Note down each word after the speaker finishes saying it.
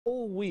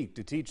whole week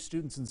to teach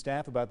students and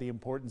staff about the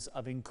importance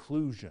of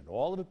inclusion,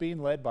 all of it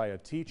being led by a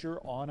teacher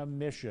on a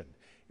mission.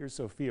 Here's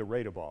Sophia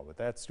Radeball with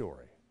that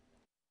story.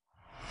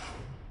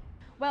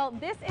 Well,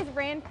 this is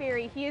Rand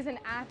Ferry. He is an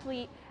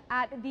athlete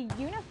at the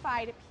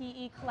Unified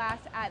PE class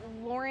at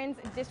Lawrence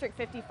District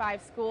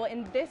 55 school.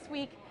 And this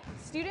week,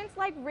 students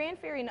like Rand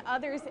Ferry and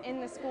others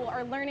in the school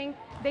are learning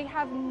they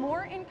have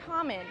more in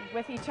common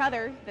with each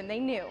other than they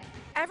knew.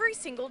 Every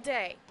single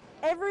day,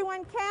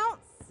 Everyone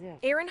counts.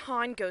 Erin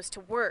Hahn goes to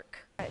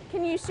work.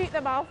 Can you shoot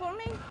the ball for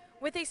me?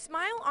 With a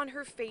smile on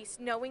her face,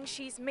 knowing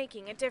she's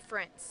making a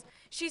difference.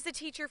 She's the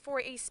teacher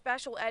for a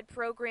special ed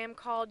program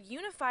called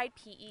Unified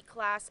PE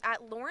class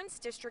at Lawrence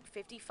District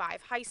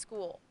 55 High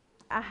School.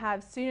 I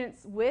have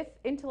students with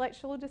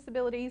intellectual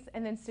disabilities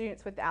and then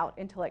students without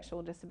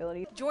intellectual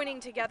disabilities. Joining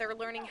together,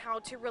 learning how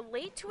to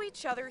relate to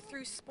each other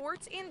through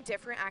sports and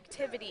different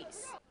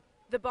activities.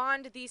 The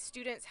bond these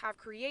students have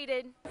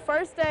created,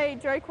 First day,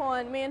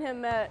 Draquan, me and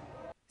him met.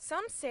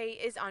 some say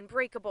is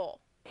unbreakable.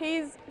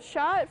 He's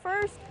shy at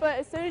first, but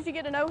as soon as you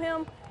get to know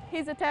him,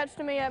 he's attached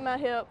to me at my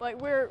hip. Like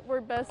we're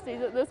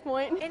besties at this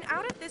point. And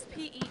out of this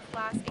PE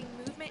class, a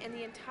movement in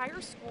the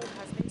entire school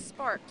has been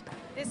sparked.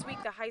 This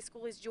week, the high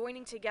school is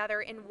joining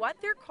together in what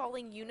they're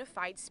calling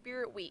Unified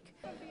Spirit Week,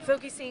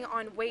 focusing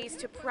on ways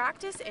to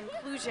practice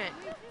inclusion.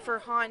 For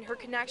Hahn, her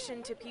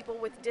connection to people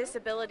with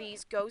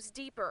disabilities goes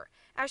deeper,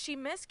 as she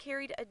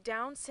miscarried a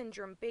Down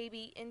syndrome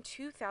baby in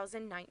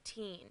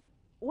 2019.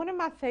 One of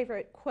my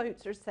favorite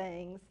quotes or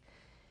sayings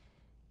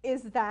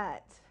is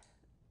that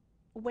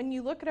when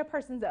you look at a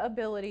person's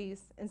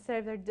abilities instead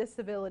of their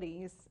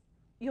disabilities,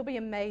 you'll be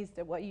amazed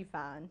at what you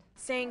find.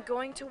 Saying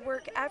going to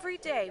work every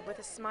day with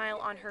a smile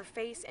on her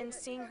face and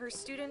seeing her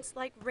students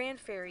like Rand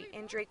Ferry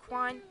and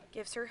Draquan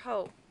gives her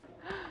hope.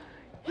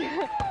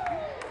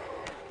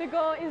 The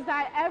goal is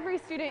that every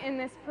student in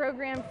this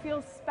program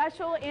feels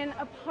special and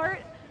a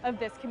part of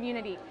this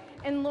community.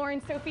 In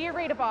Lawrence, Sophia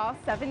Radeball,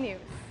 7 News.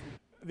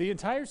 The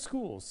entire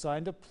school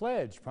signed a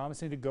pledge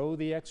promising to go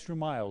the extra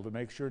mile to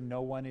make sure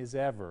no one is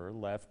ever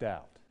left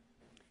out.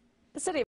 The city